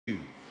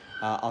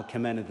I'll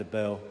commend the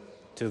bill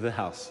to the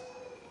House.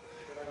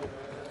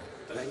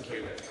 Thank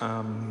you.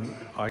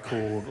 I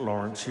call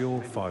Lawrence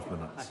Yule, 5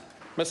 minutes.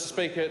 Mr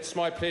Speaker, it's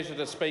my pleasure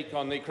to speak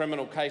on the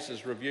Criminal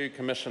Cases Review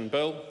Commission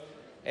bill,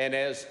 and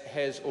as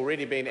has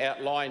already been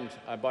outlined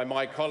by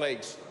my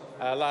colleagues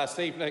last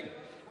evening,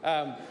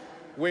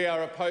 we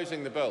are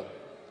opposing the bill.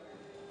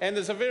 And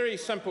there's a very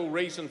simple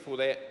reason for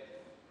that.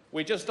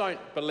 We just don't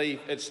believe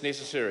it's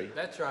necessary.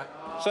 That's right.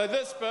 So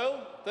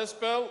this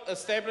bill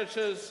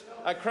establishes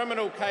a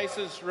Criminal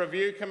Cases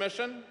Review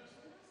Commission,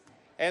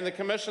 and the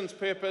Commission's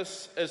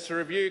purpose is to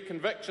review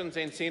convictions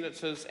and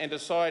sentences and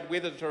decide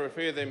whether to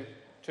refer them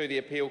to the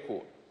appeal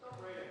court.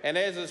 And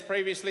as has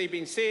previously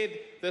been said,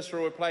 this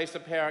will replace the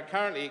power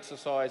currently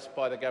exercised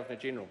by the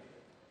Governor-General.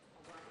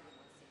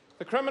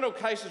 The Criminal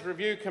Cases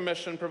Review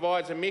Commission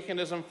provides a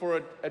mechanism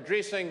for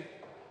addressing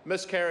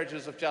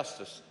miscarriages of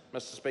justice,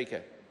 Mr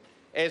Speaker,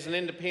 as an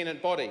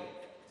independent body.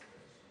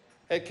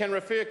 It can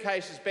refer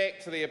cases back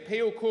to the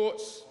appeal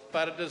courts,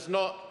 but it does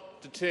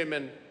not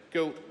determine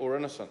guilt or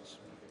innocence.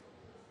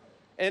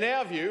 In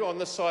our view, on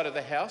this side of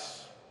the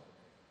House,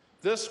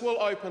 this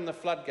will open the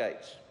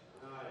floodgates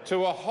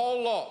to a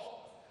whole lot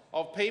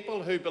of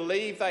people who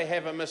believe they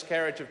have a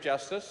miscarriage of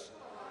justice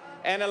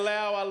and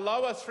allow a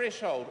lower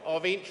threshold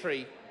of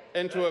entry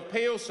into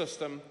appeal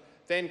system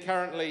than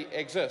currently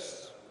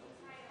exists.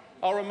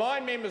 I'll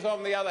remind members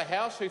of the other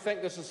House who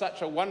think this is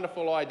such a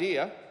wonderful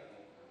idea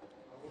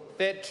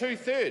that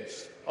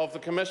 2/3 of the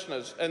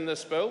commissioners in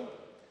this bill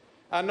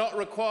are not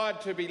required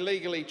to be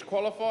legally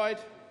qualified,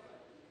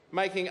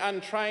 making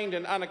untrained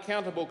and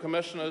unaccountable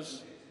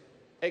commissioners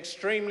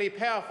extremely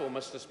powerful,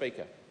 Mr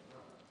Speaker.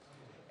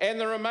 And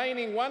the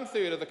remaining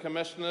 1/3 of the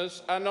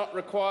commissioners are not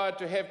required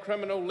to have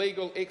criminal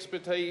legal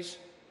expertise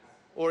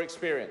or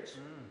experience.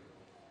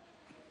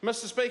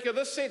 Mr Speaker,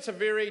 this sets a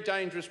very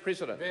dangerous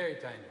precedent. Very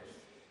dangerous.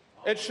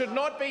 It should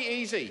not be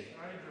easy.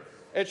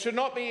 It should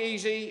not be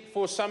easy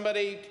for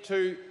somebody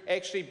to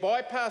actually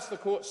bypass the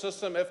court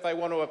system if they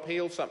want to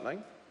appeal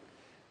something,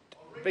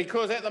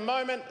 because at the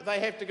moment they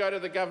have to go to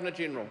the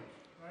Governor-General.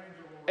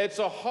 It's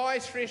a high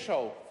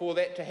threshold for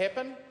that to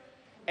happen,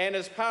 and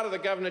as part of the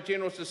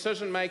Governor-General's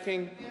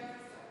decision-making,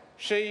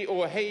 she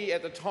or he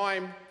at the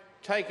time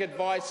take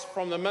advice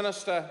from the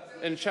Minister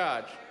in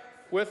charge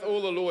with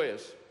all the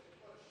lawyers.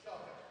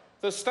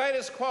 The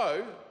status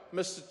quo,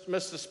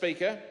 Mr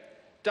Speaker,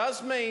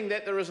 does mean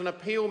that there is an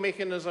appeal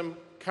mechanism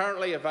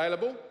currently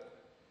available.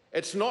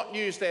 It's not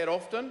used that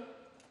often,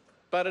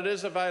 but it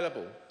is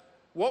available.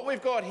 What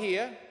we've got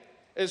here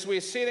is we're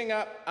setting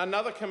up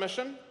another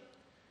commission.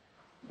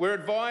 We're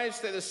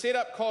advised that the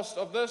set-up cost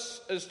of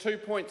this is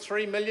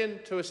 $2.3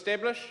 million to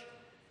establish,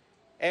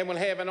 and will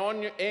have an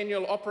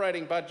annual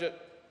operating budget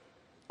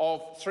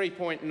of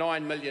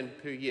 $3.9 million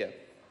per year.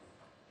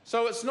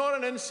 So it's not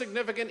an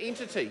insignificant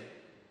entity.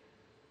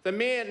 The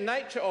mere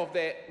nature of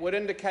that would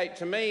indicate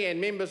to me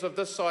and members of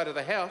this side of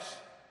the House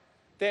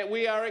that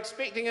we are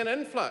expecting an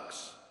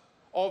influx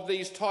of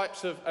these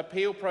types of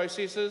appeal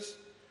processes,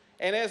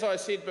 and as I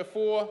said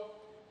before,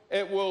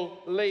 it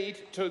will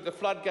lead to the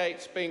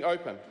floodgates being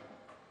opened.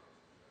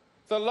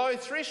 The low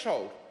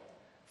threshold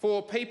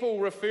for people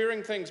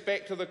referring things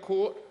back to the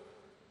court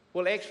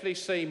will actually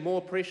see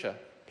more pressure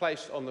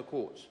placed on the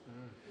courts.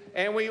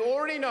 And we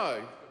already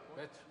know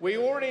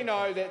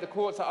that the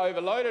courts are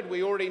overloaded.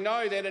 We already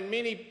know that in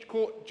many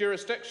court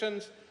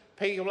jurisdictions,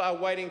 people are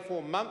waiting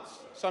for months,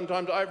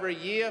 sometimes over a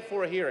year,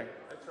 for a hearing.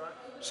 That's right.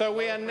 So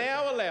we are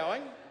now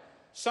allowing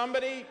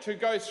somebody to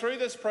go through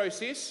this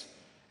process,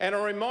 and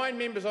I remind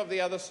members of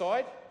the other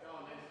side,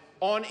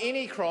 on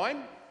any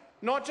crime,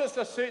 not just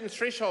a certain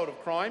threshold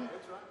of crime,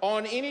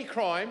 on any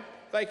crime,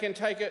 they can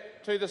take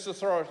it to this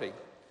authority.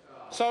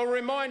 So I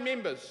remind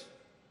members,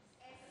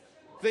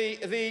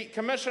 the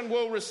Commission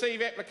will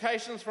receive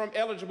applications from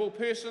eligible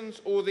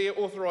persons or their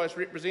authorised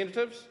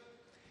representatives,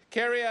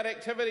 carry out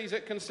activities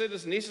it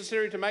considers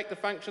necessary to make the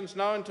functions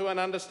known to and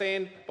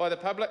understand by the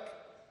public,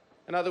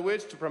 in other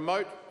words, to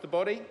promote the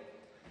body,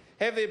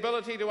 have the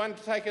ability to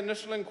undertake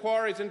initial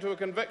inquiries into a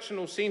conviction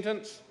or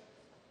sentence,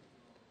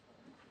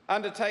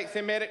 undertake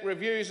thematic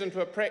reviews into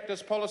a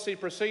practice, policy,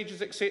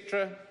 procedures,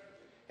 etc.,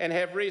 and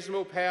have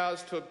reasonable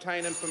powers to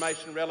obtain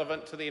information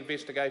relevant to the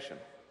investigation.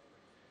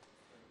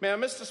 Now,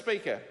 Mr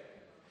Speaker,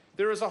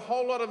 there is a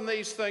whole lot of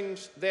these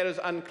things that is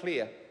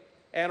unclear,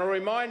 and I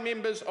remind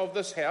members of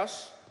this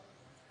House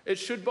it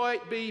should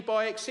be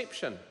by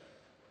exception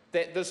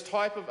that this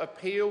type of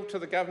appeal to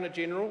the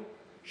Governor-General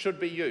should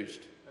be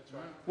used. That's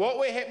right. What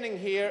we're happening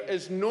here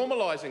is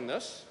normalising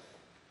this,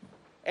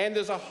 and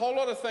there's a whole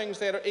lot of things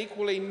that are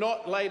equally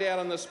not laid out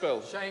in this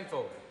bill.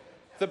 Shameful.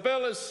 The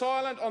bill is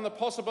silent on the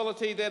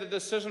possibility that a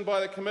decision by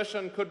the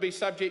Commission could be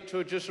subject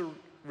to judicial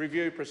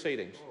review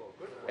proceedings.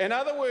 In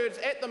other words,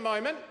 at the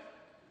moment,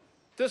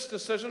 this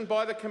decision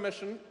by the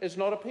Commission is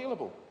not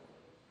appealable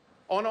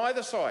on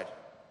either side,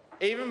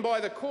 even by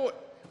the court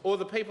or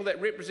the people that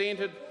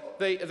represented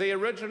the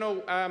original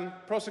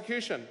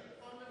prosecution.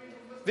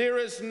 There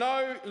is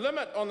no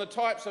limit on the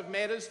types of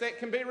matters that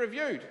can be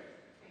reviewed,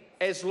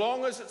 as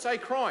long as it's a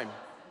crime.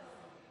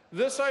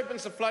 This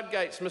opens the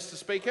floodgates, Mr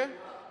Speaker,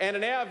 and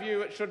in our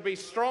view it should be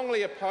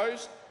strongly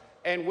opposed,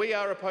 and we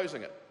are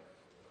opposing it.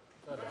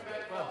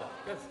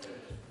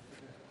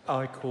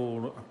 I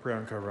call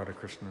Priyanka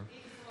Radhakrishnan.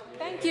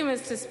 Thank you,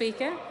 Mr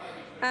Speaker.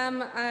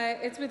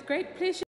 It's with great pleasure